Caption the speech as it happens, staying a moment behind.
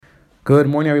Good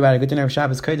morning, everybody. Good to know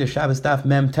Shabbos Kodesh, Shabbos Daf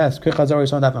Mem Test. Quick Chazor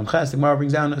is on Daf Mem Ches. The Gemara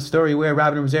brings down a story where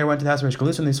Rabbi and Razer went to the house of Rish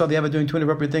Galis and they saw the Eva doing two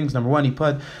inappropriate things. Number one, he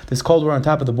put this cold water on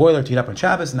top of the boiler to heat up on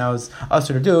Shabbos, and that was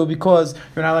usher to do because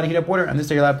you're not allowed to heat up water. And this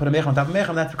day you're allowed to put a mech on top of mech,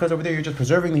 and that's because over there you're just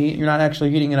preserving the heat. You're not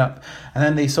actually heating it up. And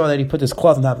then they saw that he put this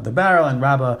cloth on top of the barrel, and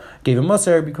Rabbi gave him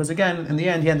musser because again, in the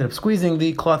end, he ended up squeezing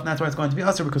the cloth, and that's why it's going to be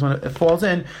usher because when it falls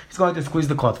in, he's going to squeeze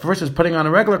the cloth. Versus putting on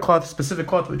a regular cloth, specific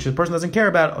cloth, which the person doesn't care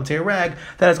about, I'll take a rag,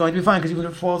 that is going to be fine because even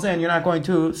if it falls in, you're not going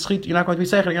to be seichel, you're not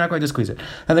going to squeeze it.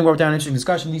 And then we're down an interesting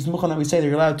discussion. These muchon that we say that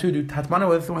you're allowed to do hatmana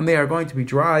with when they are going to be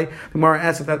dry, the Gemara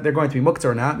asks if that they're going to be muktzah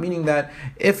or not, meaning that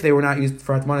if they were not used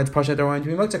for hatmana, it's pasha they're going to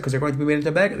be muktzah because they're going to be made into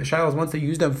a bag. The shaila is once they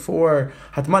use them for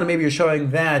hatmana, maybe you're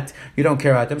showing that you don't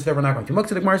care about them, so they're not going to be muktzah.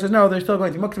 The Gemara says no, they're still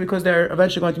going to be muktzah because they're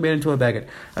eventually going to be made into a bag. And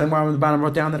the Gemara on the bottom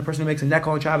wrote down that a person who makes a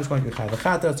neckle on Shabbos is going to be chayav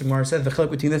v'chata. The Gemara says the chiluk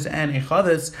between this and a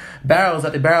chavis barrels,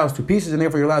 that the barrel is two pieces and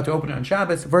therefore you're allowed to open it on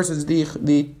Shabbos versus the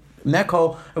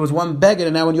neckle, it was one beged,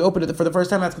 and now when you open it for the first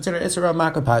time, that's considered Isra of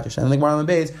Makkah Padish. And I think Marlon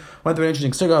Bays went through an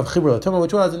interesting sugya of Chibur L'Tumah,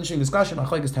 which was an interesting discussion,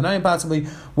 possibly,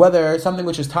 whether something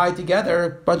which is tied together, a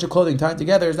bunch of clothing tied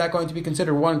together, is that going to be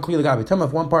considered one Kli L'Gabi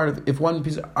Tumah, if one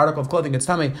piece of article of clothing gets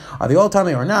tummy, are they all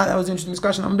tummy or not? That was an interesting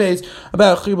discussion on Bays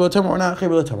about Chibur L'Tumah or not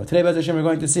Chibur L'Tumah. Today, Bez Hashem, we're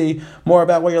going to see more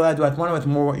about what you're allowed to do at one with,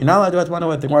 more what you're not allowed to do at one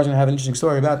with. The Gemara is going to have an interesting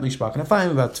story about Lishbak and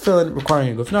Afayim, about Tefillin,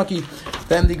 requiring a Gufnaki.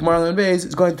 Then the Gemara on Bays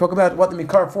is going to talk about what the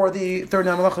Mikar for the third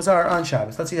Namalach are on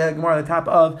Shabbos. Let's see the Gemara at the top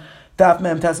of Daf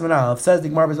Mem Testament Aleph. Says the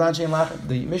Gemara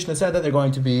the Mishnah said that they're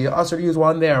going to be also to use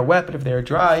when they are wet, but if they are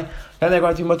dry, then they're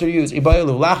going to be mutter to use. This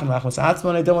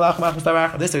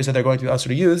they said they're going to be also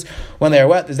to use when they are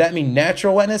wet. Does that mean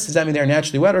natural wetness? Does that mean they're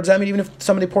naturally wet, or does that mean even if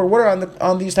somebody poured water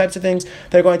on these types of things,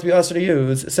 they're going to be also to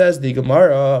use? Says the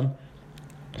Gemara.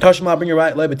 Kashma, bring your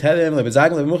right, the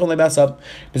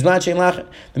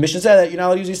Mishnah said that you're not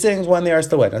allowed to use these things when they are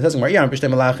still wet. Now, it says, if you're going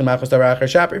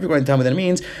to tell me that it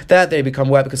means that they become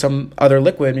wet because some other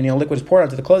liquid, meaning a liquid is poured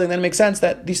onto the clothing, then it makes sense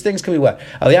that these things can be wet.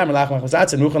 So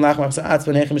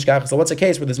what's the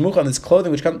case where this mucha, this cloth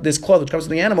which comes to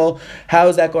the animal, how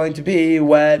is that going to be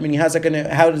wet? Meaning, how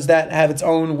does that have its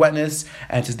own wetness?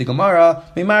 And says the Gemara,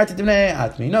 no,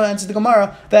 answers the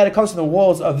Gemara that it comes from the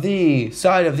walls of the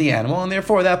side of the animal, and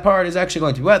therefore that part is actually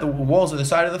going to be wet. The walls of the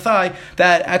side of the thigh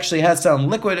that actually has some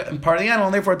liquid and part of the animal,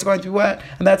 and therefore it's going to be wet.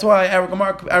 And that's why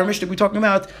our Mishnah we're talking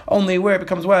about only where it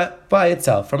becomes wet by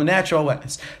itself from a natural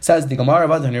wetness. Says the Gemara,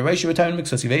 how does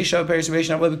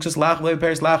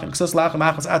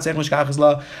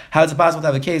it possible to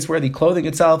have a case where the clothing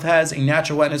itself has a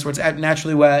natural wetness, where it's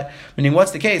naturally wet? Meaning,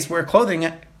 what's the case where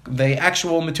clothing, the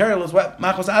actual material is wet,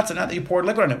 machos atzah, not that you poured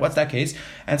liquid on it? What's that case?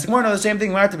 And it's more the same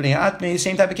thing,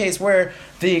 same type of case where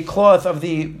the cloth of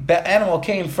the animal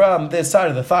came from this side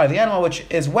of the thigh of the animal, which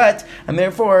is wet, and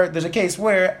therefore there's a case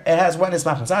where it has wetness,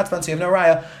 machos atzah, so you have no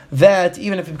raya that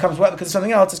even if it becomes wet because of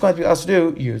something else, it's going to be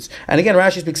also use. And again,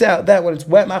 Rashi speaks out that when it's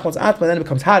wet, machos atzah, then it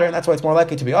becomes hotter, and that's why it's more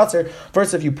likely to be atzer.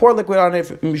 Versus if you pour liquid on it,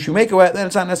 if you make it wet, then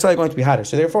it's not necessarily going to be hotter.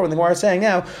 So therefore, when the Gemara is saying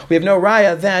now, we have no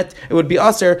raya that it would be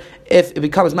atzer if it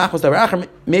becomes machos darachim,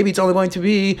 maybe it's only going to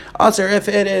be aser if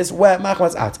it is wet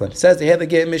machmas atzman. It says they have the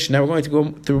get mission. Now we're going to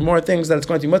go through more things that it's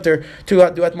going to be mutter to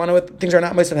do atmana with. Things are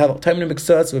not ma'asav hevel. Taimim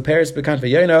mixus with Paris bekan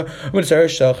v'yayna u'b'nei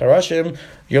shel charashim.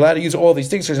 You're allowed to use all these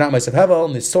things. There's not ma'asav hevel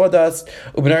and the sawdust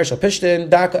u'b'nei shel pishtin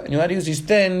daka. And you're allowed to use these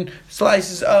thin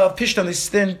slices of pishtin, these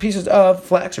thin pieces of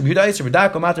flax. Rabbi Yehuda Aser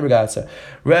v'daka mater b'gatsa.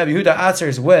 Rabbi Yehuda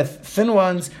answers with thin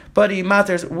ones, but he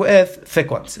matters with thick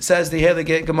ones. It says the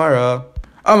Helig Gemara.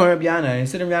 Amar Rabbi Yana,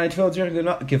 instead of Rabbi Yana tefillin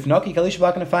gufnaki kalish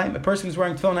bakan afayim. A person who's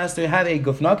wearing tefillin has to have a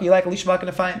gufnaki like alish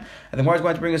bakan afayim. And the Gemara is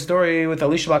going to bring a story with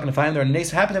alish bakan afayim. There are nays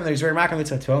happened to him that he's very makam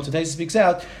with tefillin. So Taisa speaks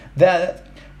out that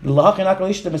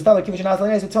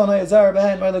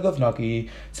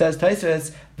says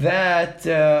Taisa that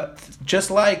just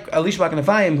like Elisha Bal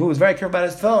Kanafayim, who was very careful about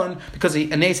his tefillin, because a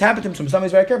nace happened to him, so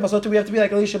somebody's very careful, so too we have to be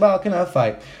like Elisha Bal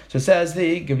Kanafayim. So it says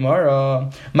the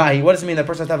Gemara, Mahi, what does it mean that a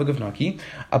person has to have a gufnaki?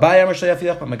 Abai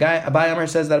Amar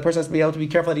says that a person has to be able to be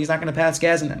careful that he's not going to pass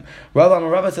gas in them.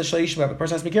 Rava says a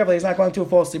person has to be careful that he's not going to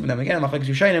fall asleep in them. Again,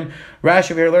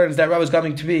 Rashi here learns that Rava is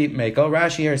going to be Mako.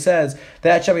 Rashi here says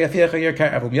that says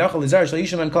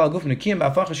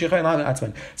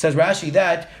Rashi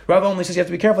that Rava only says you have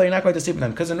to be careful that you're not going to sleep with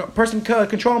them, because a person could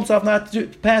control himself not to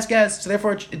pass gas, so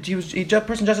therefore person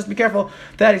just has to be careful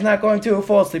that he's not going to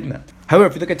fall asleep in them. However,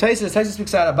 if you look at Taisa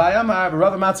speaks out Abayamar,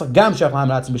 Rava Matzach Gam Shachlam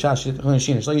Ratzim B'Shash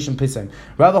Shleishim Pissim.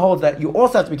 Rava holds that you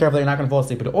also have to be careful that you're not going to fall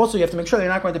asleep, but also you have to make sure that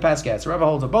you're not going to pass gas. So Rava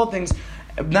holds of both things,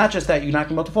 Not just that you're not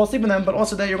going to be able to fall asleep in them, but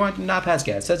also that you're going to not pass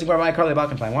gas. Says the Gemara, Karli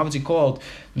Balkan Fayim. Why was he called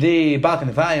the Balkan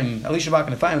Fayim, Elisha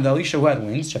Balkan Fayim, the Elisha who had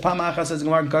wings? Shapam Achas says the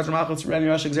Gemara,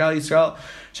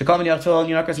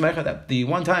 that the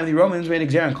one time the Romans made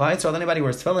Xer and Clyde, so if anybody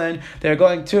wears tefillin, they're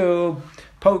going to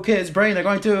poke his brain, they're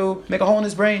going to make a hole in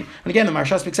his brain. And again, the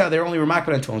Maharsha speaks out, they're only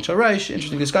remarkable on Tefillin Shal.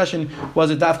 Interesting discussion,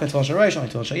 was it Dafka Tefillin Shal, only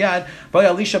Tefillin Shal Yad? But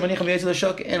Elisha and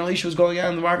Elisha was going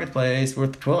out in the marketplace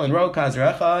with Tefillin Ro,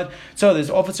 Kazer Echad. So this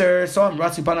officer saw him,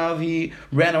 Ratzi Panav, he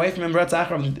ran away from him,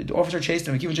 the officer chased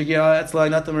him,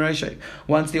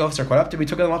 once the officer caught up to him, he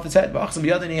took him off his head,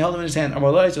 and he held him in his hand.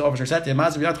 The officer said to him,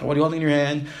 what are you holding in your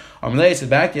hand? Said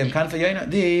back to him,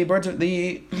 the wings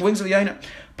of the Yaina.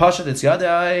 Pasha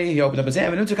Yadai, he opened up his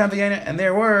hand, and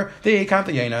there were the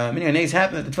Kampa meaning a nace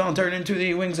happened that the tefillin turned into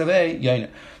the wings of a Yaina.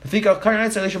 The Fikach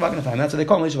Karnat said Elisha Balkan Fayim. That's what they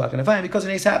call him, Elisha Balkan Fayim, because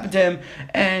an ace happened to him,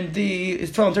 and the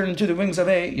tefillin turned into the wings of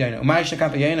a Yaina. Umayisha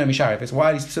Kampa Yaina Misharif.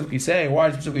 Why did he specifically say? Why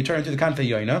did he specifically turn into the Kampa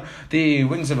Yaina, the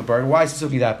wings of a bird? Why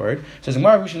specifically that bird? It says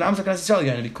Gemara, we should not necessarily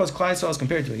Yaina because Klai Saw is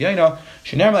compared to a Yaina.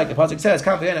 Should never like the pasuk says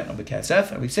Kampa Yaina of the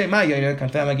Kesef, and we say my Yaina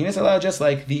Kampa Maginis just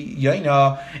like the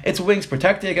Yaina, its wings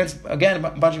protected against again a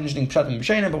bunch of interesting pshat and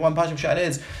b'sheinim, but one pasuk pshat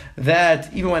is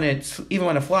that even when it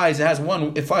flies,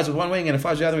 it flies with one wing and it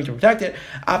flies with the other wing to protect it.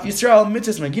 Af Yisrael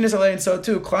mitzvahs maginas alei, and so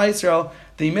too Klai Yisrael,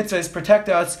 the mitzvahs protect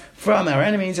us from our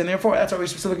enemies, and therefore that's why we're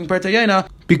specifically compared to Yaina,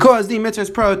 because the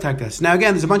mitzvahs protect us. Now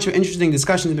again, there's a bunch of interesting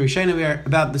discussions in the Rishonim here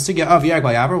about the sugya of Yarg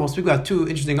B'Yaver. We'll speak about two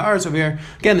interesting hours over here.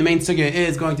 Again, the main sugya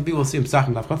is going to be, we'll see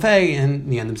Pesachim Daf Chafei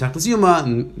and the end of Pesachim Yuma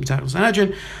and Pesachim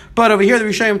Sanhedrin. But over here, the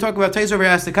Rishonim talk about Tais over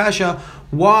here asked the Kasha,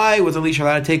 why was Elisha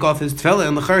allowed to take off his tefillah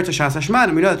and l'cher to Shas Hashmad?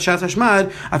 And we know that Shas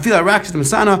Hashmad, I feel like Rakshas the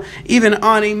Masana, even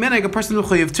on a minhag, a person who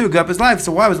chayiv to give up his life.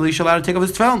 So why was Elisha allowed to take off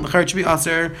his tefillah? L'cher should be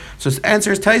aser. So his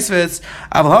answer is Taisvitz.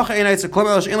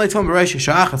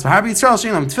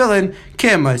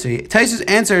 Taisus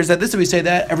answers that this is we say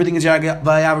that everything is Yarg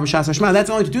B'Yaver Shas Hashmad. That's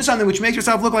only to do something which makes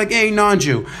yourself look like a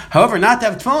non-Jew. However, not to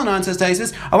have tefillin on, says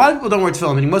Taisus, a lot of people don't wear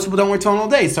tefillin. Meaning most people don't wear tefillin all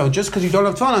day. So just because you don't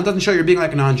have tefillin on doesn't show you're being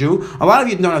like a non-Jew. A lot of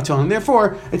you don't have tefillin.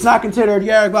 Therefore, it's not considered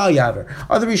Yarg B'Yaver.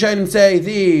 Other Rishonim say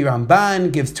the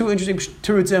Ramban gives two interesting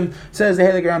terutzim. Says the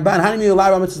Heilig Ramban, Hanimi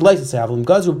Ulai Ramitz's license Avlim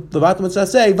Gazu Levat Mitzvah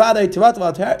say Vade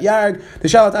Tivat Yarg the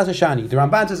Shalat Asashani. The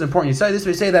Ramban says important. You say this.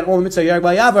 We say that all the mitzvah Yarg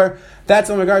B'Yaver. That's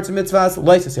in regards to mitzvahs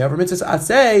license. However, mitzvahs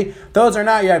asay, those are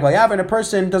not Yarg B'Yaver, and a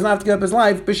person does not have to give up his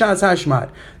life b'shas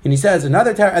hashmad. And he says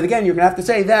another and again you're going to have to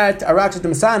say that Arakshas the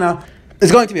Masana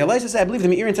is going to be a leisase. I believe the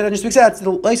Meir instead just speaks out. It's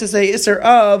the leisase isser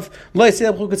of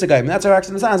leisase b'chukas. That's our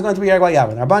action. The sign is going to be Yarg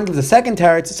B'Yaver. Rabban gives a second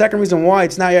teretz, the second reason why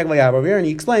it's not Yarg B'Yaver over here, and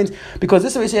he explains because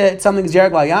this is we say something is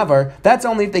Yarg B'Yaver. That's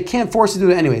only if they can't force you to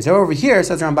do it anyways. So over here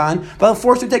says Ramban, they'll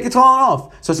force you to take the tefillin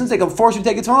off. So since they can force you to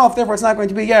take the tefillin off, therefore it's not going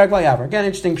to be Yarg B'Yaver. Again,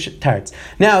 interesting teretz.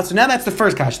 Now that's the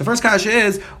first kasha. The first kasha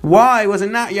is why was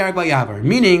it not Yarg B'Yaver?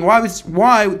 Meaning why was he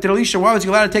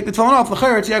allowed to take the tefillin off?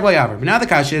 L'cher it's Yarg B'Yaver. But now the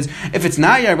kasha is if it's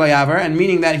not Yarg B'Yaver, and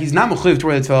meaning that he's not mechuyev to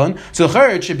wear the tefillin, so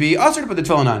it should be also to put the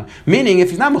tefillin on. Meaning, if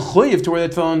he's not mechuyev to wear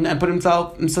the tefillin and put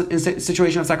himself in a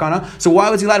situation of sakana, so why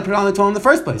was he allowed to put it on the tefillin in the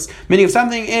first place? Meaning, if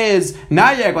something is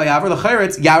not Yarg B'Yaver, l'cher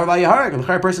it's Yarg B'Yahareg.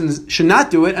 L'cher person should not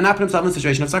do it and not put himself in a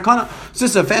situation of sakana. So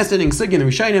this is a fascinating sugya in the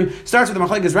Rishonim. Starts with the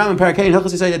Machlekes Rambam Parakei and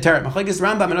Hilchos Yisayid Teret. Machlekes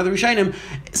Rambam and other Rishonim,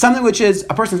 something which is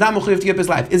a person's not mechuyev to give up his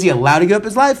life. Is he allowed to give up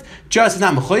his life? Just is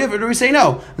not mechuyev, or do we say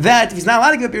no? That if he's not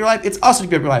allowed to give up your life, it's also to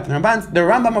give up your life. And the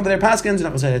Rambam over there paskins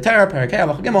and Hilchos Yisayid Teret.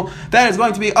 That is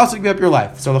going to be also to give up your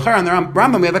life. So l'chara on the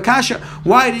Rambam we have a kasha.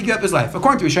 Why did he give up his life?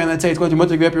 According to Rishonim, let's say it's going to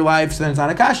mutter to give up your life, so then it's not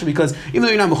a kasha because even though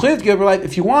you're not mechuyev to give up your life,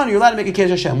 if you want, you're allowed to make a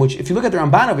kiddush Hashem. Which, if you look at the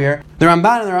Ramban over here, the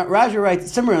Ramban and the Raja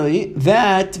writes similarly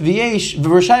that v'yesh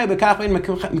v'rashaya b'kachvein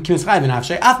m'kimischay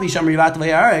v'nafshay af misham rivat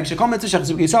v'yareg shekol mitzvah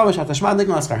shechzik v'yisrael v'shat hashmad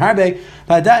nikmal askar harbe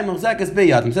v'adai m'chzekes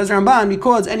b'yadim. Says the Ramban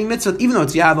because any mitzvah, even though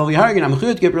it's yav v'yareg, you're not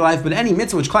mechuyev to give up your life, but any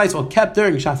mitzvah which Klai Yisrael kept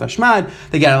during Shas Hashmad,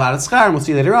 they get a lot of schar, and we'll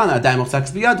see later on that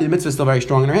the mitzvah is still very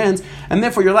strong in our hands, and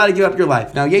therefore you're allowed to give up your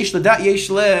life. Now, yesh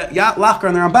lachkar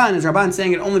on the Ramban is Ramban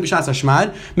saying it only b'shas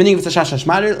hashmad, meaning if it's a shas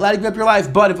hashmad, you're allowed to give up your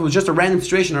life. But if it was just a random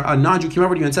situation or a non-Jew came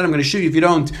over to you and said, "I'm going to shoot you if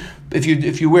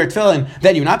you wear tefillin,"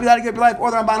 then you would not be allowed to give up your life. Or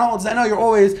the Ramban holds that no, you're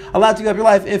always allowed to give up your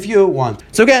life if you want.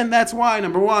 So again, that's why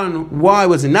number one, why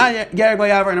was it not Yarg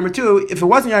B'Yaver? And number two, if it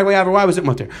wasn't Yarg B'Yaver, why was it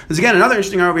mutter? There's again another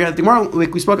interesting over here. The Gemara,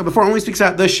 like we spoke of before, only speaks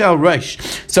out the shel reish.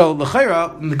 So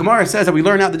l'chayra, the Gemara says that we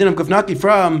learn out the din of kufnaki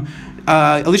from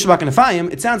Elisha Bak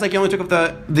Nefayim, it sounds like you only took up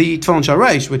the Tefillin Shal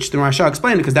Reish, which the Rasha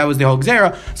explained because that was the whole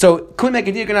Gzera. So could make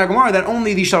a deal in our Gemara that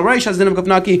only the Shal Reish has the din of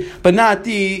Gufnaki, but not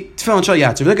the Tefillin Shal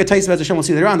Yatzer. If you look at Taisus Bez Hashem, we'll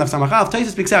see later on.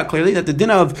 Taisus speaks out clearly that the din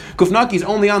of Gufnaki is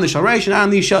only on the Shal Reish and on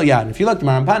the Shal Yad. If you look at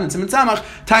Marampan and Simon Tzamach,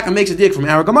 Taka makes a dig from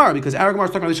our Gemara because our Gemara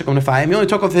is talking about Elisha Bak Nefayim. He only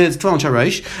took off his Tefillin Shal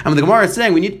Reish, and when the Gemara is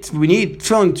saying we need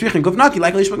Tefillin Tzrichin Gufnaki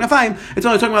like Elisha Bak Nefayim, it's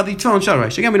only talking about the Tefillin Shal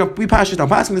Reish. Again, we pashas don't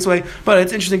pass this way, but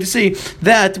it's interesting to see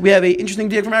that we have a interesting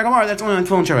dig from our Gemara that's only on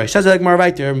Tefillin Shal Reish. Says like Gemara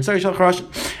right there. Sorry, Shal Charash.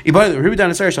 Ibadah. Rabbi Yehuda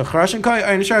and Shal Charash and Kai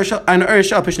and Shal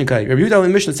Pishnin Kai. Rabbi Yehuda in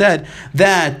the Mishnah said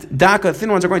that Daka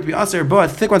thin ones are going to be aser,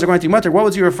 but thick ones are going to be mutter. What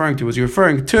was he referring to? Was he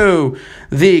referring to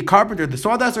the carpenter, the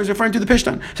sawdust, or was he referring to the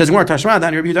Pishtan? Says Gemara Tashma.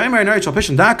 Then Rabbi Yehuda and Shal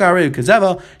Pishnin Daka Reyu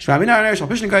Kazeva Shmamina and Shal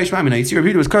Pishnin Kai Shmamina. You see, Rabbi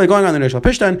Yehuda was clearly going on the Shal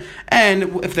Pishtan,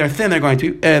 and if they're thin, they're going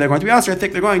to be aser.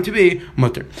 Thick, they're going to be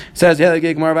mutter. Says the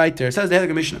Gemara right there. Says the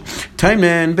Mishnah.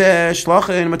 Taimnin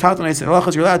Beshlachin Matatan. I said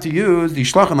you're allowed to use the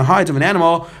shlach on the hides of an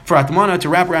animal for atmana to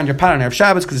wrap around your pat on Erev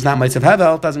Shabbos because it's not mitzvah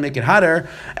hevel, it doesn't make it hotter,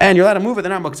 and you're allowed to move it.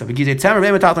 They're not muktzah.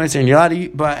 And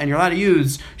you're allowed to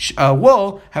use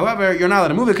wool. However, you're not allowed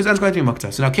to move it because that's going to be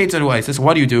muktzah. So now Kate said, "Why? So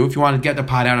what do you do if you want to get the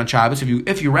pot out on Shabbos?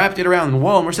 If you wrapped it around the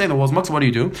wool, and we're saying the wool's muktzah, what do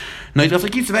you do? So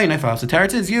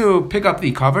teretz is you pick up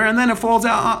the cover and then it falls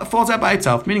out by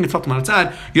itself, meaning it's on its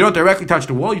side. You don't directly touch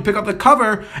the wool. You pick up the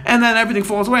cover and then everything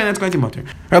falls away, and that's going to be mutter."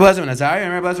 Rabbi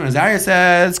Elazar ben Azariah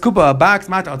says, "Kupa box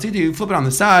mata al you flip it on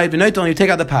the side, and you take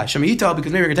out the pot. Shemiyital,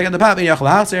 because maybe you're going to take out the pot,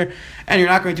 and you're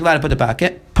not going to allow to put the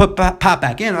pot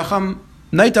back in.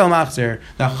 Naito machzer.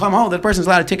 The Chacham hold that person is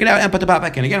allowed to take it out and put the pot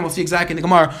back in. Again, we'll see exactly in the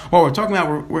Gemara what we're talking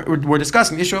about. We're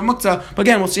discussing the issue of muktzah, but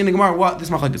again, we'll see in the Gemara what this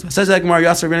machlok is. Says the Gemara,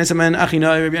 Yasser, Rabbi Yisrael,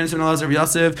 Achinoi, Rabbi Yisrael, Elazar,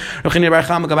 Yosef, Rechini Bar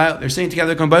Chama. They're sitting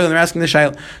together, and they're asking the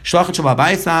shayl. Shlachin Shabbat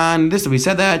Baisan. This we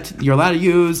said that you're allowed to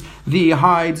use the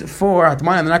hides for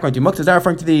Hatman, and they're not going to do muktzah. They're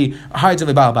referring to the hides of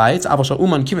a Baal Bais. Abel Shal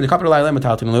Uman Kivin the Kapar Lai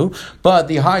Lemataltinu. But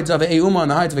the hides of a Uman,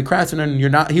 the hides of a craftsman,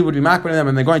 he would be makbid them,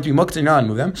 and they're going to be muktzah. You're not allowed to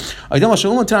move them.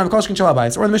 Or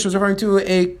the Mishnah was referring to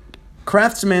a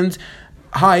craftsman's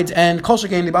hides and kol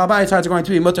shekain the Baal Bayis hides are going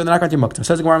to be mutter. They're not going to be mukta.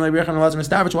 Says the Gemara, the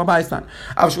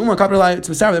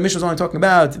Mishnah is only talking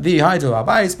about the hides of Baal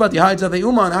Bayis, but the hides of a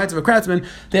Uman, the hides of a craftsman,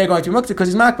 they are going to be mukta because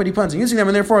he's makbid, he plans on using them,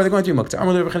 and therefore they're going to be mukta.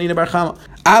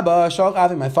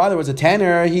 My father was a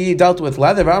tanner. He dealt with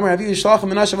leather,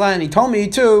 and he told me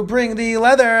to bring the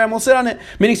leather and we'll sit on it.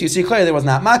 Meaning, so you see clearly it was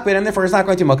not makbid, and therefore it's not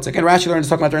going to be mukta. And Rashi learned to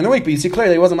talk about during the week, but you see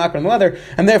clearly it wasn't makbid on the leather,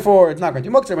 and therefore it's not going to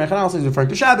be mukta. Mechan also is referring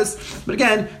to Shabbos, but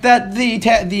again, that the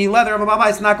leather of a Baal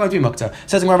Bayis is not going to be mukta.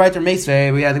 Says the Gemara right there,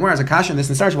 Meisvei, the Gemara has a kasha in this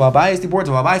and starts with Baal Bayis, the boards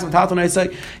of Baal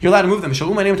Bayis, you're allowed to move them.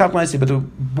 But the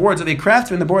boards of a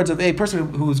craftsman, the boards of a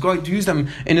person who is going to use them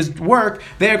in his work,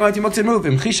 they are going to be mukta and move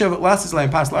them.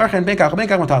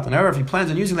 However, if he plans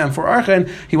on using them for archen,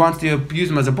 he wants to use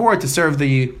them as a board to serve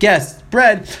the guests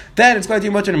bread, then it's going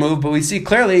to be mukta to move. But we see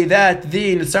clearly that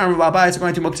the Nesarim of Baal Bayis are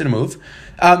going to be mukta to move.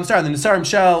 The Nesarim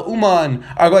Shel Uman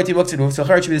are going to be mukta to move. So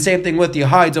it should be the same thing with the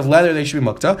hides of leather, they should be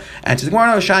mukta. And to the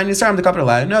Gemara, no, shiny Nesarim, the couple of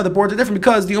leather. No, the boards are different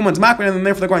because the Uman's makbid and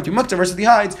therefore they're going to be mukta versus the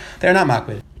hides, they're not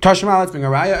makbid. Tashma, let's bring a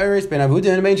raya. Eris ben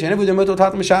Avudin and Ben Avudin mutal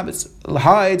tatam Shabbos.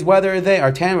 Hides, whether they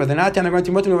are tan, whether they're not tan, they're going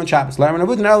to be mutal on Shabbos. Laram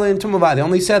Avudin Elin Tumava. They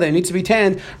only said that it needs to be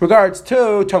tanned regards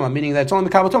to Toma, meaning that it's only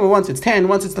the Kabbalah Toma once it's tan,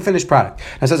 once it's the finished product.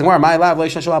 Now it says Gemara, my lab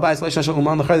leish shel abayis leish shel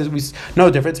uman. There's no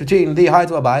difference between the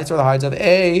hides of abayis or the hides of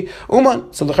a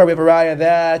uman. So we have a raya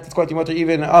that it's going to be mutal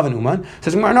even of an uman. It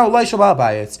says Gemara, no leish shel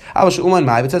abayis. Abash uman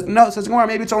mai. It says no. It says Gemara,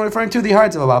 maybe it's only referring to the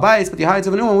hides of abayis, but the hides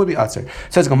of an uman would be aser. It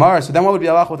says Gemara, so then what would be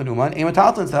the halach with an uman?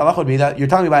 Ematalton. So the halach would be that you're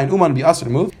telling me by an uman be aser to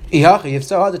move. If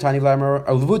so, the tiny v'lamer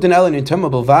avudin elin in tumah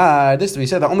b'vad. This we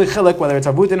said the only chiluk, whether it's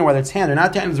avudin or whether it's tan or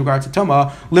not tan, in regards to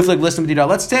tumah.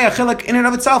 Let's say a chiluk in and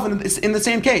of itself in the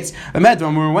same case. When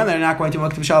they're not going to be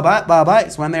muktzah b'shal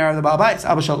ba'abais, when they are the ba'abais,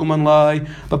 abashal uman lai,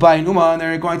 but by an uman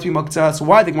they're going to be muktzah. So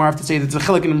why the Gemara have to say that it's a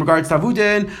chiluk in regards to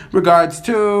avudin,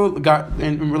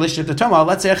 in relationship to tumah?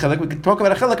 Let's say a chiluk. We could talk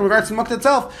about a chiluk in regards to muktzah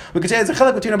itself. We could say it's a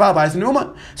chiluk between a ba'abais and an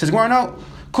uman. Says Gemara, no.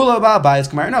 Kula Baal Bayis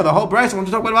Gemara. No, the whole Brisa wanted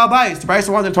to talk about Baal Bayis. The Brisa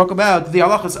wanted to talk about the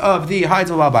halachas of the hides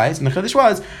of Baal Bayis, and the chiddush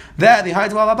was that the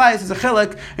hides of Baal Bayis is a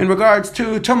chiluk in regards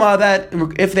to Tumah, that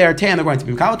if they are tan, they're going to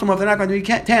be Kamal Tumah. If they're not going to be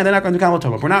tan, they're not going to be Kamal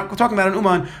Tumah. We're not talking about an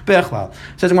Uman Be'echlal.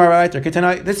 Says Gemara right there.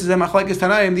 This is a machlekes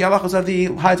Tanaim, the halachas of the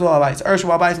hides of Baal Bayis. Ersh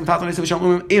Baal Bayis and Tatanai say V'Shalom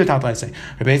Uman even Tatanai say.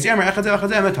 Rabbi Yisrael Echad Zeh Echad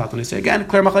Zeh Tatanai say. Again,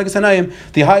 clear machlekes Tanaim.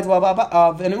 The hides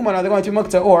of an Uman, are they going to be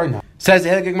muktzah or not? Says the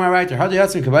Hegeg Gemara right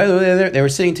there. They were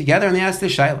sitting together and they asked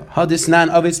this Shaila. This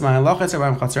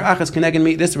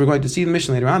we're going to see the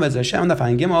mission later on.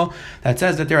 That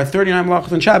says that there are 39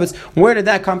 malachas on Shabbos. Where did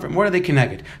that come from? Where are they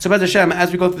connected? So Bez Hashem,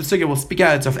 as we go through the sugya, we'll speak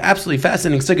out. It's an absolutely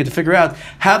fascinating sugya to figure out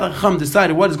how the Chacham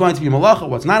decided what is going to be malacha,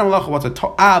 what's not a malacha, what's a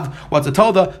av, what's a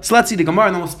tolda. So let's see the Gemara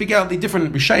and then we'll speak out the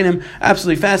different Rishayim.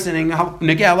 Absolutely fascinating. How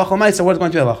negeh halacha ma'isa, what is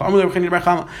going to be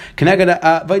halacha? Connected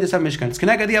avodas mishkan. It's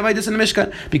connected the avodas in the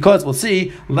mishkan because we'll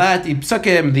see that the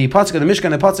psukim, the pasuk of the Mishkan,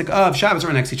 the pasuk of Shabbos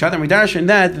are next to each other, and we darshan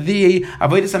that the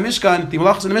avodas Mishkan, the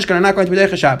malachas in the Mishkan are not going to be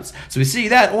derech Shabbos. So we see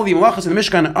that all the malachas in the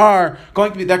Mishkan are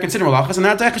going to be, they're considered malachas, and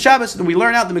they're not derech Shabbos. And we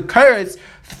learn out the mekaris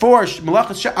for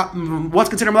malachas, what's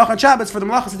considered malach on Shabbos for the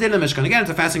malachas that did in the Mishkan. Again, it's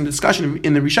a fascinating discussion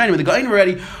in the Rishayim with the Gaon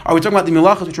already. Are we talking about the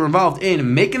malachas which are involved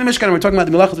in making the Mishkan, or we're talking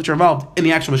about the malachas which are involved in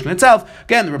the actual Mishkan itself?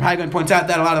 Again, the Reb Hai Gaon points out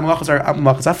that a lot of the malachas are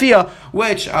malachas afiyah,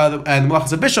 which and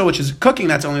malachas abishal, which is cooking.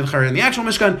 That's only the chayr in the actual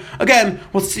Mishkan. Again,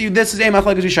 we'll see. This is a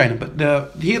machlokes Rishayim, but the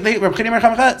Reb Chini Bar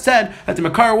Chama said that the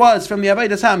makar was from the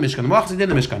avodas ha Mishkan, the malachas that did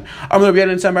in the Mishkan. Amar Rabbi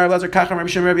Yehuda and Sam Bar Elazar Kacham Rabbi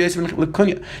Shimon Rabbi Yosef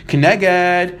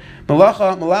Keneged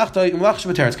Malacha Malachta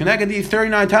Malacha Shvateres. Keneged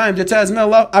 39 times it says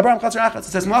Abraham Chatzar Achas. It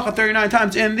says Malacha 39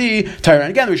 times in the Torah. And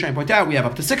again, the Rishayim point out we have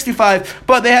up to 65,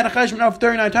 but they had a cheshbon of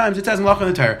 39 times. It says Malacha in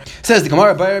the Torah. It says the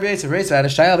Gemara by Rabbi Yosef Reisa had a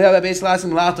shayla v'yavad beis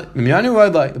lasim malachta.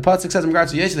 The pasuk says in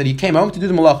regards to Yosef that he came home to do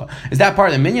the malacha. Is that part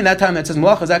of the minyan? That time that says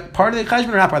malacha, is that part of the cheshbon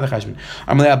or not part of the cheshbon?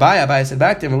 Amalei Abai said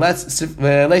back to him, let's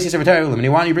lacy sefer Torah. When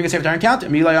you want, you bring a sefer Torah and count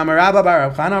it. Milay Amar Rabba Bar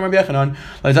Rav Chana Amar Yechanan.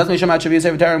 Let's me shamat shavi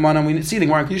sefer Torah. And we see the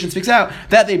Gemara inclusion speaks out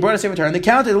that they brought a sefer Torah and they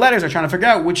counted the letters. Are trying to figure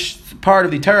out which part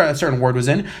of the Torah a certain word was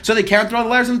in. So they counted all the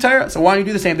letters in the Torah. So why don't you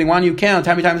do the same thing? Why don't you count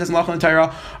how many times it says malacha in the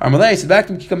Torah? Amalei said back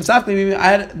to him, the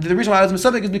reason why I was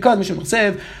misafik is because Mishum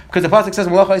Chsev, because the pasuk says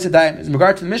malacha yisadayim. In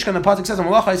regard to the Mishkan, the pasuk says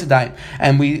malacha yisadayim,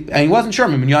 and he wasn't sure.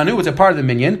 Yanu was a part of the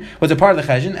minyan, was a part of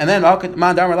the cheshbon, and then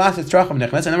man damar lasted tracham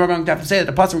nechnes, and then we're going to have to say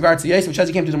that the pasuk in regards to Yosef, which says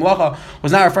he came to the malacha,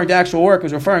 was not referring to actual work,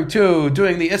 was referring to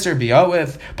doing the iser bia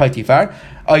with paitifar.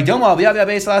 Or no,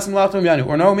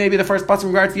 maybe the first pasuk in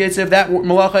regards to Yosef, that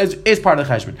malacha is part of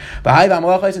the cheshbon. But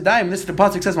this is the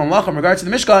pasuk says malacha in regards to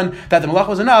the Mishkan, that the malacha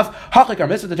was enough. Hachikar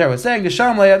mitzvah the Torah was saying the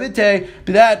sham le'avite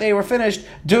that they were finished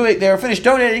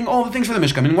donating all the things for the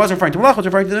Mishkan. It wasn't referring to malacha, it was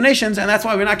referring to donations, and that's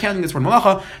why we're not counting this word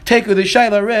malacha. Take the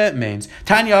shayla remains.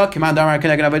 Tanya Kiman Damar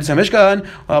connected avodas Mishkan.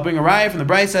 I'll bring a raya from the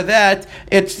Brisa that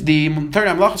it's the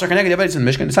 39 malachas are connected avodas in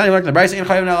the Mishkan. It's not like the Brisa in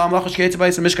chayav now malacha shkeitz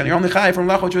avodas in Mishkan. You're only chayav from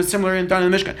malacha which was similar in the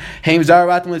Mishkan. Haim zar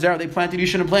atam lezar, they planted, you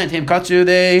shouldn't plant. Haim katsu,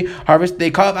 they harvest,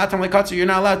 they cut atam lekatsu, you're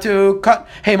not allowed to cut.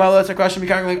 Haim alas akrashim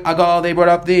mikar agal, they brought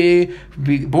up the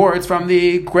boards from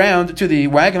the ground to the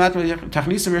wagon.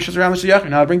 Tachnisim rishas around l'shayachin.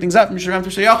 Now bring things up from around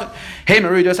to shayachin. Haim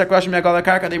arudos akrashim agal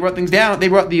akarka, they brought things down. They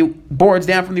brought the boards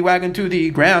down from the wagon to the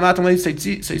ground. Atam leisi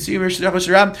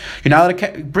you're not allowed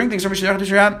to bring things from shayachin to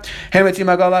shayachin. Haim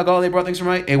etzim agal agal, they brought things from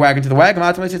a wagon to the wagon.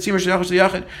 Atam leisi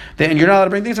shayachin. Then you're not allowed to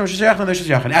bring things from shayachin to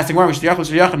shayachin. Asking where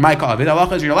shayachin. My call. You're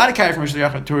allowed to carry from Rosh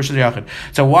Hashanah to Rosh Hashanah.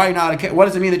 So why are you not? What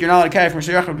does it mean that you're not allowed to carry from Rosh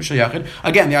Hashanah to Rosh Hashanah?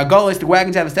 Again, the Agalis, the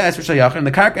wagons have a status for Rosh Hashanah, and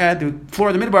the karka, the floor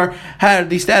of the midbar, had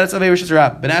the status of a Rosh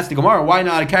Hashanah. But that's the Gemara. Why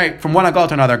not carry from one Agal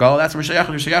to another Agal? That's from Rosh Hashanah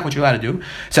to Rosh Hashanah. What you're allowed to do?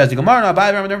 Says the Gemara.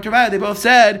 They both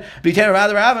said, it's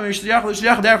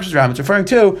referring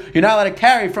to you're not allowed to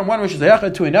carry from one Rosh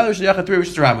Hashanah to another Rosh Hashanah, three Rosh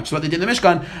Hashanah, which is what they did in the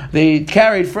Mishkan. They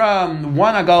carried from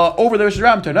one Agal over the Rosh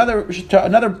Hashanah to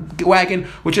another wagon,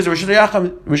 which is a Rosh Hashanah to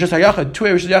a Rosh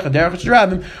Hashanah derech Rosh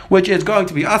Hashanah, which is going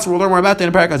to be us. We'll learn more about that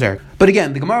in Parak Hazer. But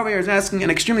again, the Gemara here is asking an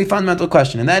extremely fundamental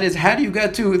question, and that is, how do you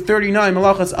get to 39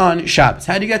 malachas on Shabbos?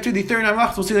 How do you get to the 39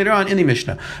 malachas? We'll see later on in the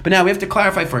Mishnah. But now we have to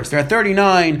clarify first. There are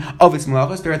 39 of its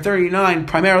malachas. There are 39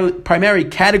 primary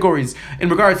categories in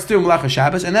regards to malachas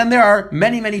Shabbos, and then there are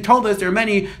many toldas. There are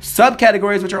many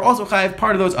subcategories which are also chayav,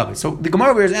 part of those of it. So the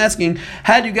Gemara here is asking,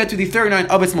 how do you get to the 39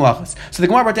 of its malachas? So the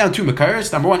Gemara brought down two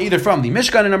makaros. Number one, either from the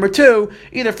Mishkan, and number two,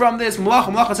 either from this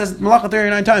malacha says malacha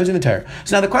 39 times in the Torah.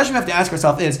 So now the question we have to ask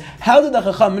ourselves is, how did the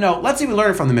Chacham know? Let's say we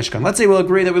learn from the Mishkan. Let's say we'll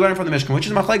agree that we learn from the Mishkan, which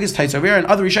is machlekes Taisa over here and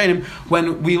other Rishayim.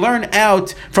 When we learn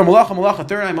out from malacha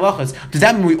 39 malachas, does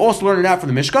that mean we also learn it out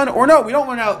from the Mishkan? Or no, we don't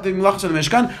learn out the malachas from the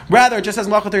Mishkan. Rather, it just says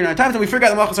malacha 39 times, and we figure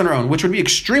out the malachas on our own, which would be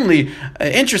extremely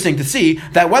interesting to see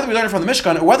that whether we learn it from the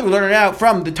Mishkan or whether we learn it out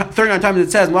from the 39 times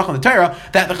it says malacha in the Torah,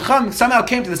 that the Chacham somehow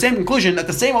came to the same conclusion that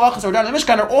the same malachas that were done in the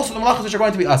Mishkan are also the malachas which are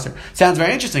going to be aser. Sounds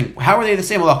very interesting. How are they the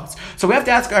same malachas? So we have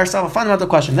to ask ourselves a fundamental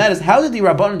question. That is, how did the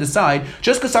Rabbanan decide,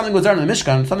 just because something was done in the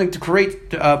Mishkan, something to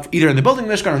create either in the building of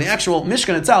the Mishkan or the actual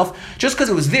Mishkan itself, just because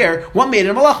it was there, what made it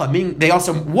a malacha? Meaning they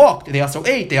also walked, they also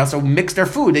ate, they also mixed their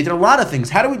food, they did a lot of things.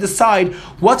 How do we decide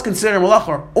what's considered a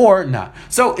malacha or not?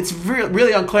 So it's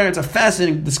really unclear. It's a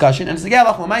fascinating discussion. And it's the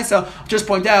Galach Lamaisa. Just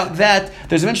point out that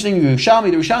there's an interesting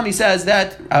Yerushalmi. The Yerushalmi says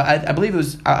that, I believe it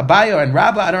was Abaya and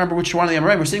Rabba, I don't remember which one of them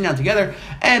were sitting down together,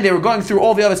 and they were going through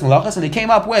all the Avos Malachas, and they came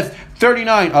up with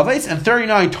 39 Avos, and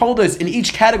 39 told us in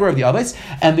each category of the Avos.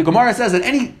 And the Gemara says that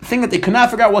anything that they could not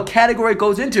figure out what category it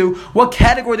goes into, what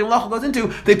category the Malacha goes into,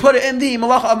 they put it in the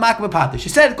Malacha of Makva Patish. She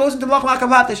said it goes into Malacha Makva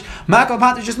Patish. Makva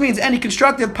Patish just means any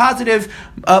constructive, positive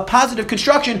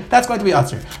construction, that's going to be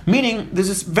Atzer. Meaning, there's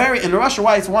this and Rosh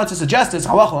Weiss wants to suggest this,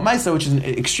 Halacha L'maisa, which is an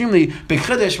extremely big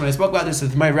Chiddush. When I spoke about this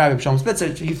with my Rabbi Shalom Spitzer,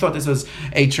 he thought this was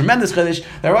a tremendous Chiddush.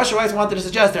 That Rosh Weiss wanted to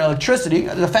suggest that electricity,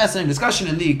 there's a fascinating discussion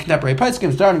in the contemporary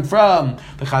Poskim, starting from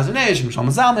the Chazon Ish, from Shalom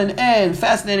Zalman, and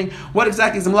fascinating, what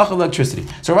exactly is the Malacha of electricity?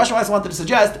 So Rosh Weiss wanted to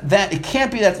suggest that it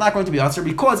can't be that it's not going to be Atzer,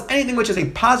 because anything which is a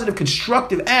positive,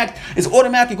 constructive act is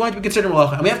automatically going to be considered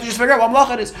Malacha. And we have to just figure out what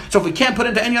Malacha it is. So if we can't put it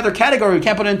into any other category, we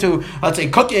can't put it into, let's say,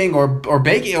 cooking or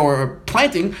baking or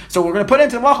planting, so we're going to put it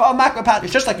into Malacha al Makva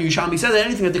Patish. Just like the Yerushalmi says that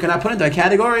anything that they cannot put into a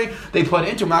category, they put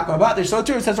into Makva Patish. So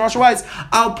too, it says Rosh Weiss,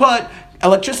 I'll put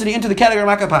electricity into the category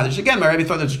of Makva Patish. Again, my Rabbi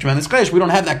thought that was a tremendous chiddush. We don't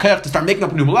have that koyach to start making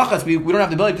up new malachas. We don't have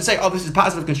the ability to say, oh, this is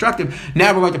positive, constructive.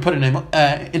 Now we're going to put it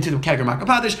into the category of Makva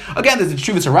Patish. Again, there's the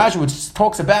Teshuvas Rashi, which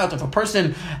talks about if a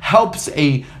person helps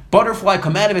a butterfly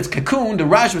come out of its cocoon, the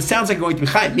Rashba sounds like going to be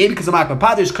chayv, maybe because of Makva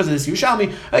Patish, because of this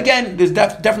Yerushalmi. Again, there's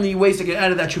definitely ways to get out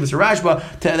of that Teshuvas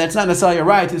Rashba. That's not necessarily a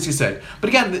right to this you said. But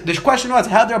again, the question was,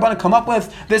 how did the Rabbanan come up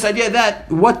with this idea that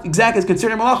what exactly is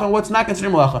considered malacha and what's not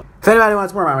considered malacha? If anybody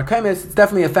wants more about Kaimis, it's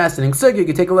definitely a fascinating sugya. You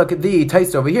can take a look at the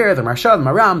Taisa over here, the Marshal, the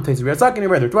Maram, Taisa V'Yatzakin,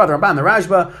 the Dvar, the Ramban, the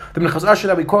Rashba, the Minchas Asher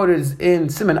that we quoted is in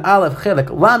Siman Aleph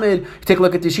Chelik Lamed. You take a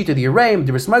look at the Shita, the Yereim,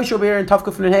 the Rismaish over here in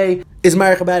Tavkuf Nehei is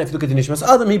Marich Abad. If you look at the Nishmas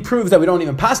Adam, he proves that we don't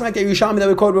even pass like the Yerushalmi that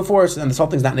we quoted before, so then this whole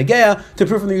thing's not Negeya to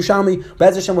prove from the Yerushalmi.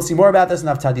 Be'ez Hashem, we'll see more about this in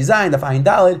Avtad Design, the Ayin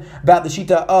Dalid, about the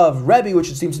Shita of Rebbe,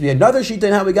 which seems to be another Shita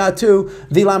in how we got to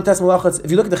the Lam Tes Malachas. If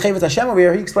you look at the Chavetz Hashem over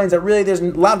here, he explains that really there's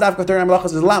Lav Davka 39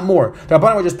 Malachas, there's a lot more. The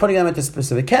Rabbanan were just putting them into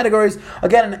specific categories.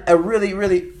 Again, a really,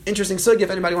 really interesting sugya. If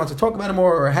anybody wants to talk about it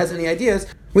more or has any ideas,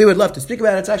 we would love to speak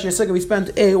about it. It's actually a sugya we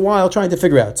spent a while trying to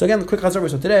figure out. So again, the quick chazor.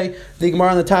 So today, the Gemara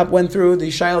on the top went through the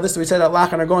shayla. This we said that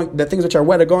lachan are going, that things which are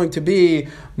wet are going to be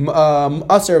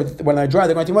usher when they're dry.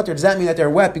 They're going to be mutter. Does that mean that they're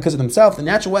wet because of themselves, the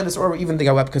natural wetness, or even they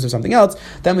got wet because of something else?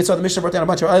 Then we saw the Mishnah brought down a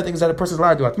bunch of other things that a person is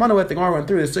allowed to do atmana with. The Gemara went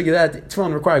through the sugya that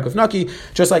tefillin require gufnaki,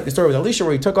 just like the story with Elisha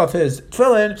where he took off his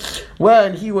tefillin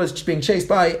when he was being chased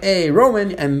by a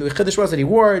Roman, and the chiddush was that he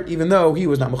wore it even though he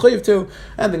was not mechayiv to.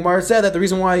 And the Gemara said that the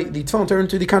reason why the tefillin turned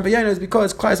into the kanfei yaina is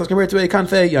because Klai was compared to a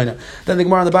kanfei yaina. Then the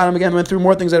Gemara on the bottom again went through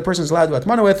more things that a person is allowed to do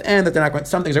atmana with, and that they're not going.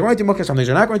 Some things are going to mukta, some things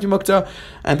are not going to mukta.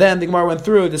 And then the Gemara went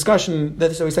through a discussion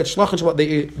that so we said shlach and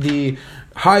shabbat, the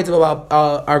hides of a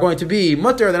are going to be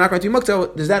mutter, they're not going to be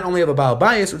mukta. Does that only have a baal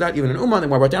bias without even an ummah? The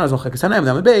Gemara brought down as malchek sanayim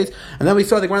dam beis, and then we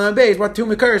saw the Gemara on beis brought two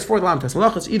mekars for the lam tes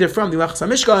malachas, either from the malachas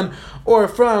mishkan or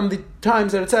from the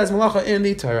times that it says malacha in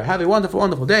the Torah. Have a wonderful,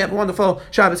 wonderful day. Have a wonderful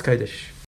Shabbos Kodesh.